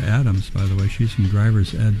to Laura Adams, by the way. She's from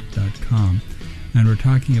driversed.com. And we're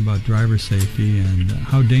talking about driver safety and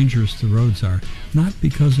how dangerous the roads are, not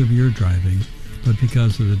because of your driving, but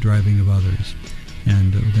because of the driving of others.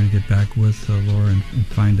 And we're going to get back with Laura and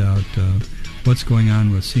find out what's going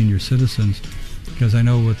on with senior citizens, because I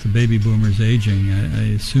know with the baby boomers aging,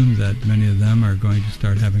 I assume that many of them are going to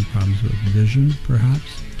start having problems with vision,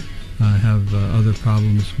 perhaps, have other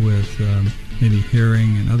problems with maybe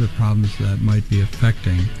hearing and other problems that might be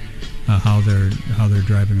affecting how they're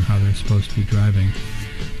driving or how they're supposed to be driving.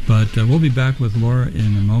 But we'll be back with Laura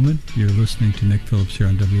in a moment. You're listening to Nick Phillips here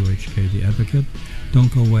on WHK The Advocate.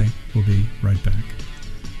 Don't go away. We'll be right back.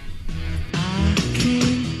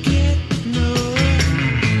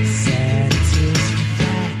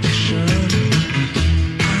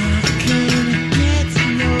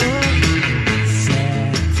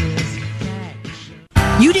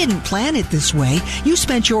 You didn't plan it this way, you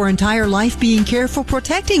spent your entire life being careful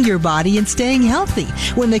protecting your body and staying healthy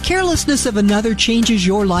when the carelessness of another changes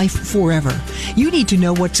your life forever. You need to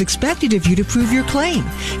know what's expected of you to prove your claim.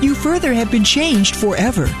 You further have been changed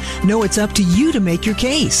forever. No, it's up to you to make your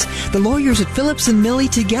case. The lawyers at Phillips & Millie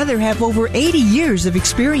together have over 80 years of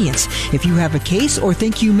experience. If you have a case or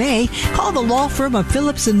think you may, call the law firm of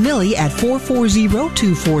Phillips & Millie at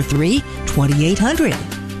 440-243-2800.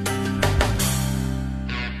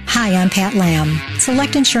 Hi, I'm Pat Lamb.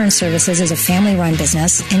 Select Insurance Services is a family-run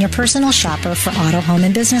business and your personal shopper for auto, home,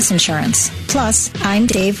 and business insurance. Plus, I'm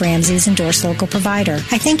Dave Ramsey's endorsed local provider.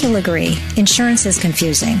 I think you'll agree, insurance is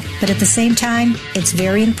confusing, but at the same time, it's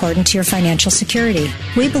very important to your financial security.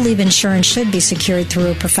 We believe insurance should be secured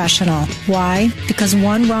through a professional. Why? Because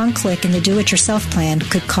one wrong click in the do-it-yourself plan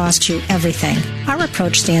could cost you everything. Our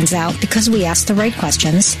approach stands out because we ask the right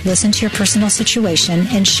questions, listen to your personal situation,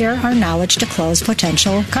 and share our knowledge to close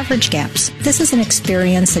potential coverage gaps. This is an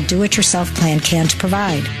experience a do-it-yourself plan can't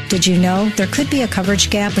provide. Did you know there could be a coverage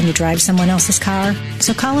gap when you drive someone else's car?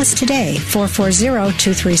 So call us today,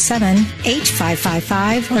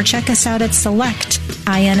 440-237-8555, or check us out at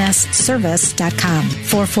selectinsservice.com,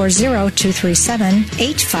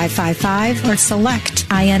 440-237-8555, or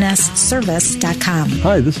selectinsservice.com.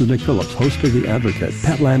 Hi, this is Nick Phillips, host of The Advocate.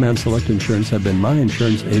 Pat Lamb and Select Insurance have been my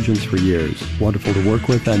insurance agents for years. Wonderful to work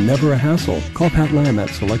with and never a hassle. Call Pat Lamb at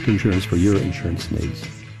Select Insurance for your insurance needs.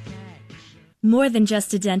 More than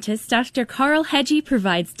just a dentist, Dr. Carl Hedgie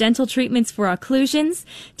provides dental treatments for occlusions,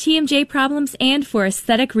 TMJ problems, and for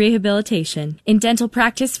aesthetic rehabilitation. In dental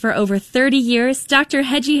practice for over 30 years, Dr.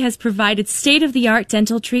 Hedgie has provided state-of-the-art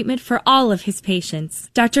dental treatment for all of his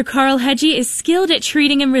patients. Dr. Carl Hedgie is skilled at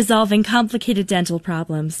treating and resolving complicated dental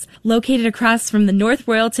problems. Located across from the North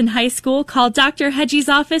Royalton High School, call Dr. Hedgie's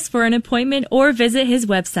office for an appointment or visit his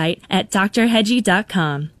website at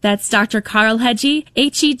drhedgie.com. That's Dr. Carl Hedgie,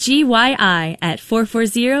 Hedgyi, at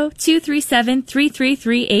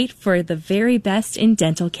 440-237-3338 for the very best in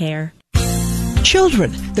dental care.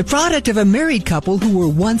 Children, the product of a married couple who were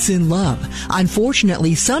once in love.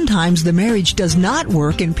 Unfortunately, sometimes the marriage does not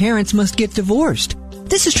work and parents must get divorced.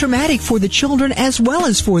 This is traumatic for the children as well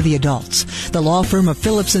as for the adults. The law firm of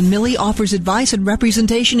Phillips & Millie offers advice and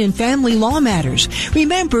representation in family law matters.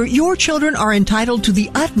 Remember, your children are entitled to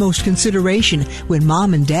the utmost consideration when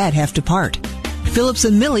mom and dad have to part. Phillips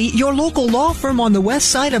 & Millie, your local law firm on the west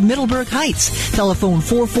side of Middleburg Heights. Telephone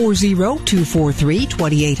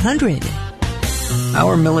 440-243-2800.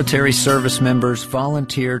 Our military service members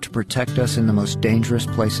volunteer to protect us in the most dangerous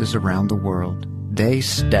places around the world. They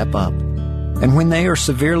step up. And when they are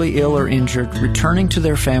severely ill or injured, returning to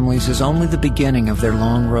their families is only the beginning of their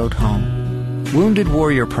long road home. Wounded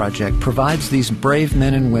Warrior Project provides these brave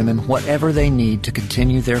men and women whatever they need to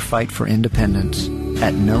continue their fight for independence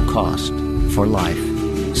at no cost. For life.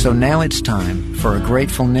 So now it's time for a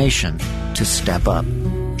grateful nation to step up.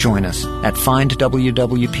 Join us at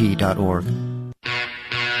findwwp.org.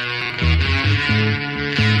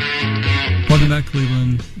 Welcome back,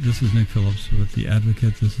 Cleveland. This is Nick Phillips with The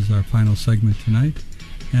Advocate. This is our final segment tonight.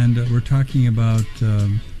 And we're talking about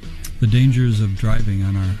the dangers of driving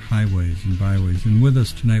on our highways and byways. And with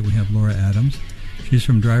us tonight we have Laura Adams. She's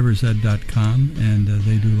from driversed.com, and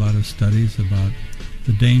they do a lot of studies about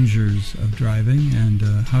the dangers of driving and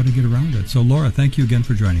how to get around it. So, Laura, thank you again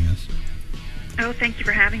for joining us. Oh, thank you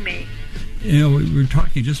for having me. You know, we were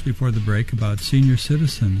talking just before the break about senior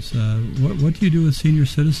citizens. What do you do with senior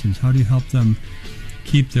citizens? How do you help them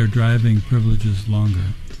keep their driving privileges longer,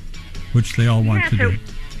 which they all want to do?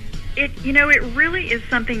 It really is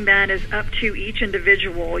something that is up to each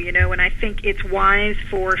individual, and I think it's wise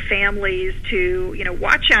for families to,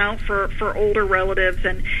 watch out for older relatives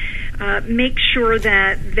and make sure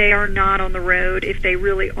that they are not on the road if they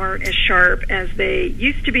really aren't as sharp as they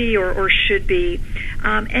used to be or should be.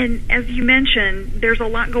 And as you mentioned, there's a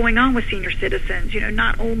lot going on with senior citizens.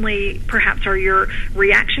 Not only perhaps are your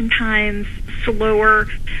reaction times slower,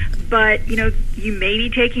 but, you may be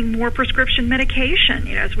taking more prescription medication.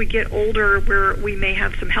 As we get older, where we may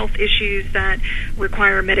have some health issues that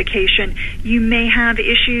require medication. You may have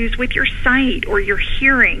issues with your sight or your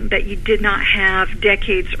hearing that you did not have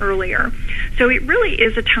decades earlier. So it really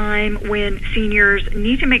is a time when seniors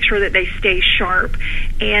need to make sure that they stay sharp.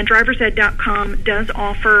 And driversed.com does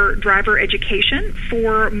offer driver education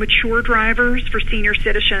for mature drivers, for senior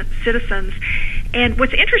citizens. And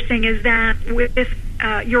what's interesting is that with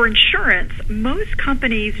your insurance, most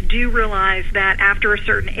companies do realize that after a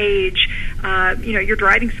certain age, your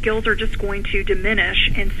driving skills are just going to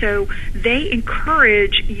diminish. And so they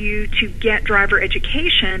encourage you to get driver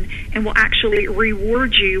education and will actually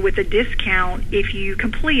reward you with a discount if you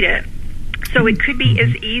complete it. So it could be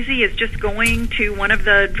as easy as just going to one of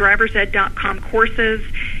the driversed.com courses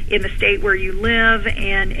in the state where you live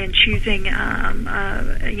and choosing,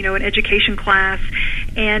 an education class.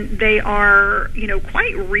 And they are,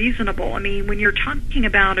 quite reasonable. I mean, when you're talking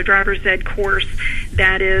about a driver's ed course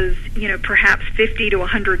that is, perhaps $50 to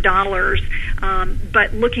 $100,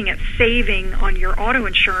 but looking at saving on your auto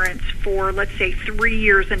insurance for, let's say, 3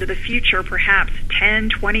 years into the future, perhaps 10,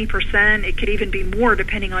 20%, it could even be more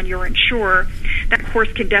depending on your insurer, that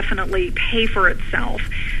course can definitely pay for itself.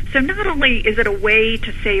 So not only is it a way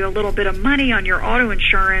to save a little bit of money on your auto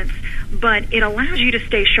insurance, but it allows you to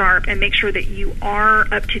stay sharp and make sure that you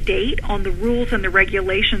are up to date on the rules and the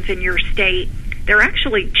regulations in your state. They're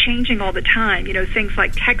actually changing all the time. Things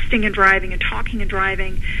like texting and driving and talking and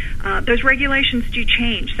driving, those regulations do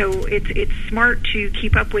change. So it's smart to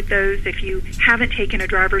keep up with those if you haven't taken a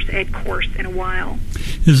driver's ed course in a while.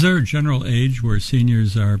 Is there a general age where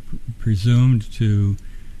seniors are presumed to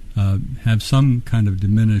have some kind of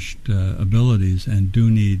diminished abilities and do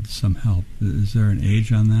need some help? Is there an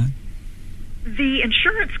age on that? The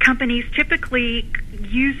insurance companies typically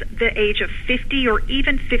use the age of 50 or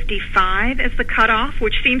even 55 as the cutoff,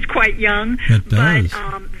 which seems quite young. It does.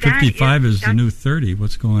 55 is the new 30.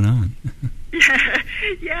 What's going on?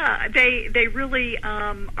 Yeah, they really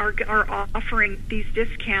are offering these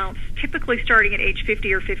discounts typically starting at age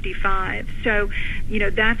 50 or 55. So,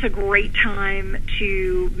 that's a great time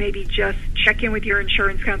to maybe just check in with your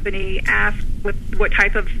insurance company, ask what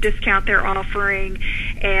type of discount they're offering,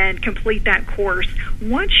 and complete that course.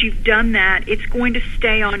 Once you've done that, it's going to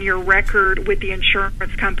stay on your record with the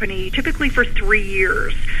insurance company, typically for 3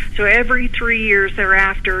 years. So every 3 years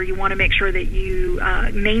thereafter, you want to make sure that you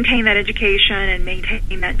maintain that education and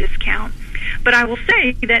maintain that discount. But I will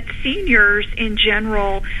say that seniors in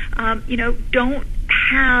general, don't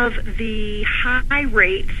have the high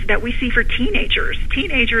rates that we see for teenagers.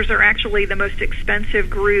 Teenagers are actually the most expensive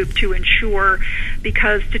group to insure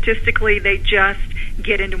because statistically they just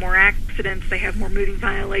get into more accidents, they have more moving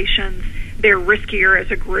violations, they're riskier as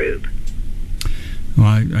a group. Well,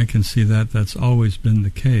 I can see that. That's always been the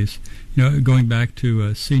case. Going back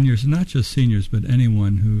to seniors, not just seniors, but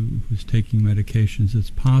anyone who's taking medications, it's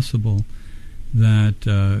possible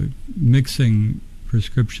that mixing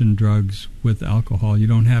prescription drugs with alcohol, you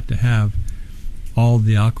don't have to have all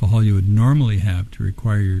the alcohol you would normally have to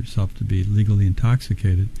require yourself to be legally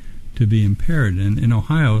intoxicated to be impaired. And in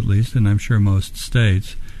Ohio, at least, and I'm sure most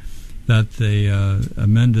states, that they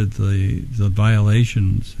amended the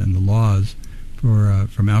violations and the laws for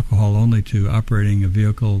from alcohol only to operating a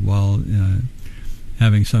vehicle while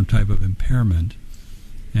having some type of impairment.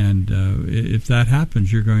 And if that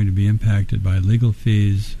happens, you're going to be impacted by legal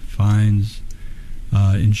fees, fines,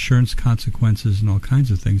 insurance consequences, and all kinds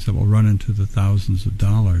of things that will run into the thousands of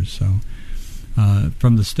dollars. So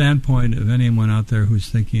from the standpoint of anyone out there who's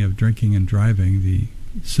thinking of drinking and driving, the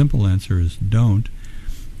simple answer is don't.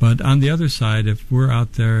 But on the other side, if we're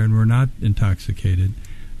out there and we're not intoxicated,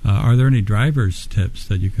 are there any driver's tips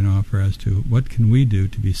that you can offer as to what can we do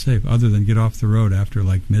to be safe, other than get off the road after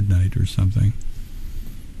like midnight or something?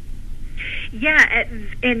 Yeah,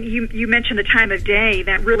 and you mentioned the time of day.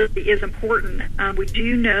 That really is important. We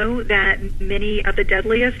do know that many of the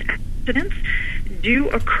deadliest accidents do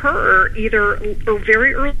occur either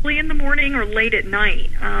very early in the morning or late at night.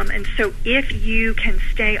 And so if you can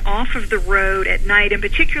stay off of the road at night, and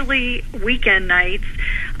particularly weekend nights,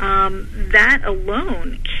 that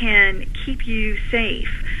alone can keep you safe.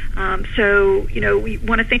 So, we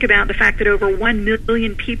want to think about the fact that over 1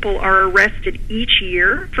 million people are arrested each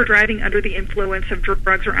year for driving under the influence of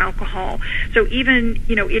drugs or alcohol. So even,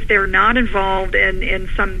 if they're not involved in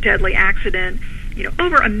some deadly accident,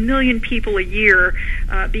 over 1 million people a year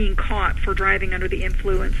being caught for driving under the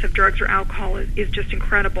influence of drugs or alcohol is just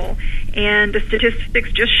incredible. And the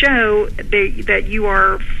statistics just show that you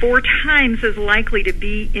are 4 times as likely to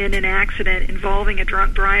be in an accident involving a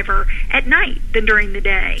drunk driver at night than during the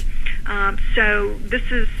day. So this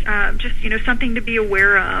is just, something to be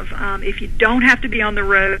aware of. If you don't have to be on the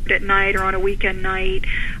road at night or on a weekend night,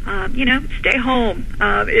 stay home.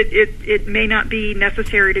 It may not be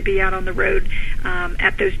necessary to be out on the road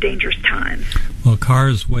at those dangerous times. Well,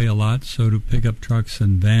 cars weigh a lot, so do pickup trucks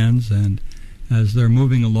and vans, and as they're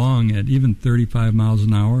moving along at even 35 miles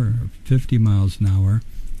an hour or 50 miles an hour,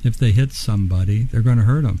 if they hit somebody, they're going to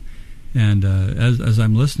hurt them. And as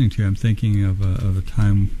I'm listening to you, I'm thinking of a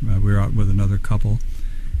time we were out with another couple,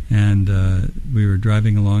 and we were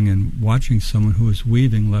driving along and watching someone who was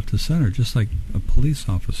weaving left to center, just like a police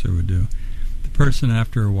officer would do. The person,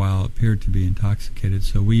 after a while, appeared to be intoxicated,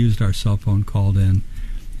 so we used our cell phone, called in,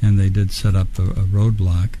 and they did set up a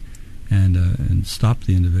roadblock and stop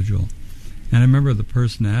the individual. And I remember the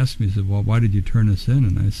person asked me, he said, well, why did you turn us in?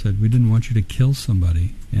 And I said, we didn't want you to kill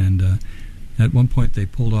somebody. And at one point they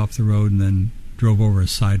pulled off the road and then drove over a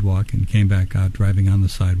sidewalk and came back out driving on the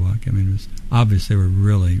sidewalk. I mean, it was obvious they were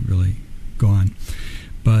really, really gone.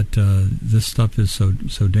 But this stuff is so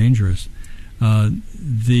dangerous. Are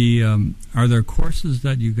there courses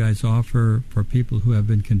that you guys offer for people who have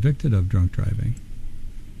been convicted of drunk driving?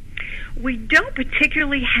 We don't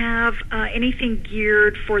particularly have anything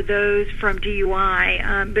geared for those from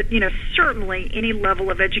DUI, but certainly any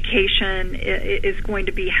level of education is going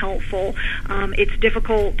to be helpful. It's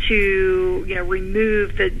difficult to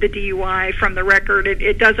remove the DUI from the record.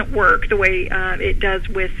 It doesn't work the way it does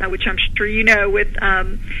with, which I'm sure you know,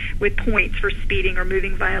 with points for speeding or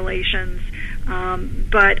moving violations.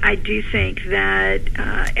 But I do think that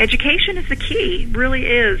education is the key. It really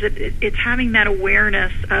is. It's having that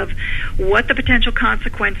awareness of what the potential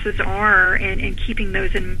consequences are and keeping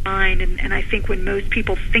those in mind. And I think when most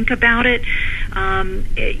people think about it,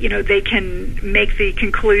 they can make the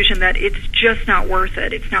conclusion that it's just not worth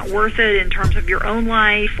it. It's not worth it in terms of your own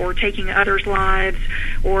life or taking others' lives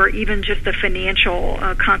or even just the financial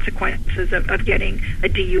consequences of getting a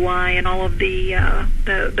DUI and all of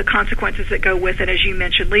the consequences that go with it, as you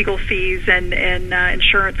mentioned, legal fees and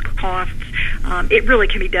insurance costs. It really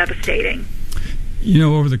can be devastating.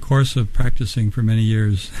 Over the course of practicing for many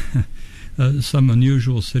years, some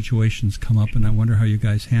unusual situations come up, and I wonder how you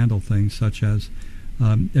guys handle things, such as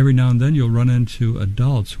every now and then you'll run into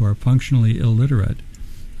adults who are functionally illiterate.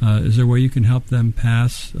 Is there a way you can help them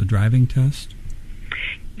pass a driving test?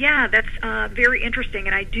 Yeah, that's very interesting,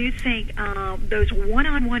 and I do think those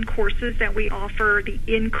one-on-one courses that we offer, the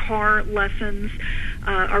in-car lessons,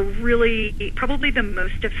 are really probably the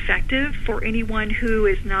most effective for anyone who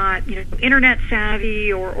is not, internet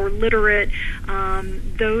savvy or literate.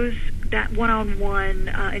 That one-on-one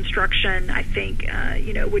instruction, I think,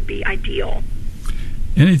 would be ideal.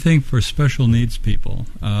 Anything for special needs people,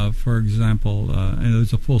 for example, and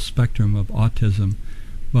there's a full spectrum of autism.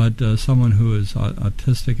 But someone who is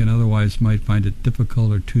autistic and otherwise might find it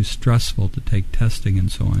difficult or too stressful to take testing and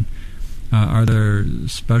so on. Are there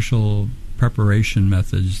special preparation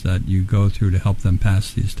methods that you go through to help them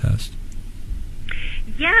pass these tests?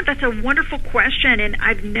 Yeah, that's a wonderful question, and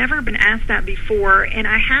I've never been asked that before. And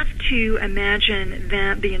I have to imagine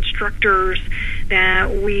that the instructors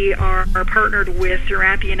that we are partnered with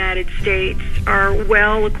throughout the United States are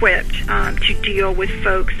well equipped to deal with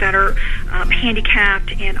folks that are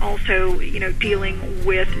handicapped and also, dealing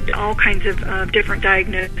with all kinds of different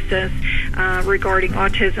diagnoses regarding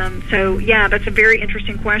autism. So, yeah, that's a very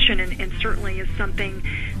interesting question, and certainly is something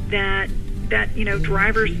that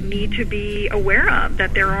drivers need to be aware of,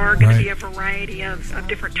 that there are going to be a variety of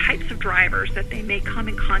different types of drivers that they may come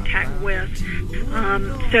in contact with.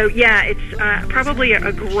 So, yeah, it's probably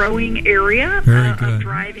a growing area of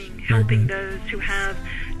driving, helping those who have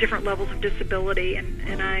different levels of disability,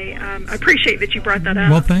 and I appreciate that you brought that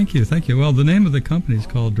up. Well, thank you. Well, the name of the company is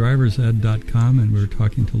called driversed.com, and we're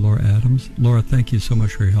talking to Laura Adams. Laura, thank you so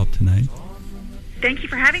much for your help tonight. Thank you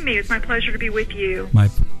for having me. It's my pleasure to be with you.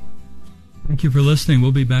 Thank you for listening.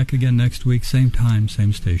 We'll be back again next week, same time,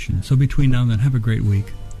 same station. So between now and then, have a great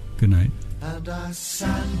week. Good night. And I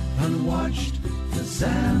sat and watched the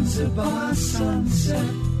Zanzibar sunset,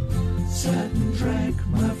 sat and drank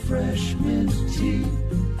my fresh mint tea,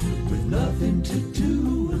 with nothing to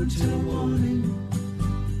do until morning,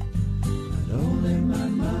 and only my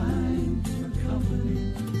mind for company.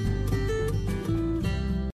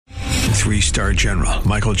 3-star General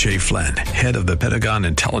Michael J. Flynn, head of the Pentagon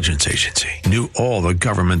Intelligence Agency, knew all the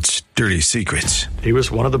government's dirty secrets. He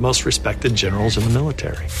was one of the most respected generals in the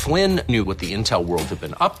military. Flynn knew what the intel world had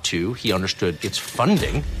been up to. He understood its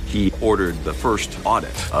funding. He ordered the first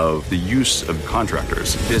audit of the use of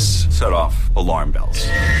contractors. This set off alarm bells.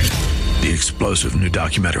 The explosive new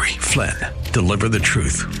documentary, Flynn, Deliver the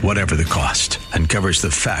Truth, Whatever the Cost, uncovers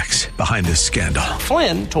the facts behind this scandal.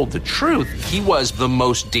 Flynn told the truth. He was the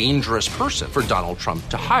most dangerous person for Donald Trump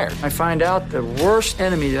to hire. I find out the worst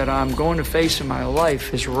enemy that I'm going to face in my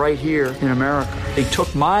life is right here in America. They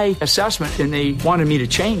took my assessment and they wanted me to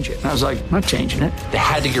change it. And I was like, I'm not changing it. They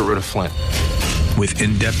had to get rid of Flynn. With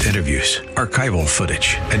in-depth interviews, archival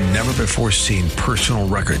footage, and never-before-seen personal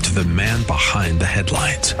records of the man behind the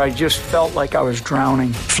headlines. I just felt like I was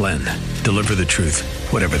drowning. Flynn, deliver the truth,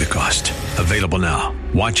 whatever the cost. Available now.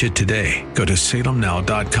 Watch it today. Go to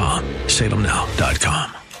salemnow.com.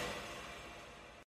 salemnow.com.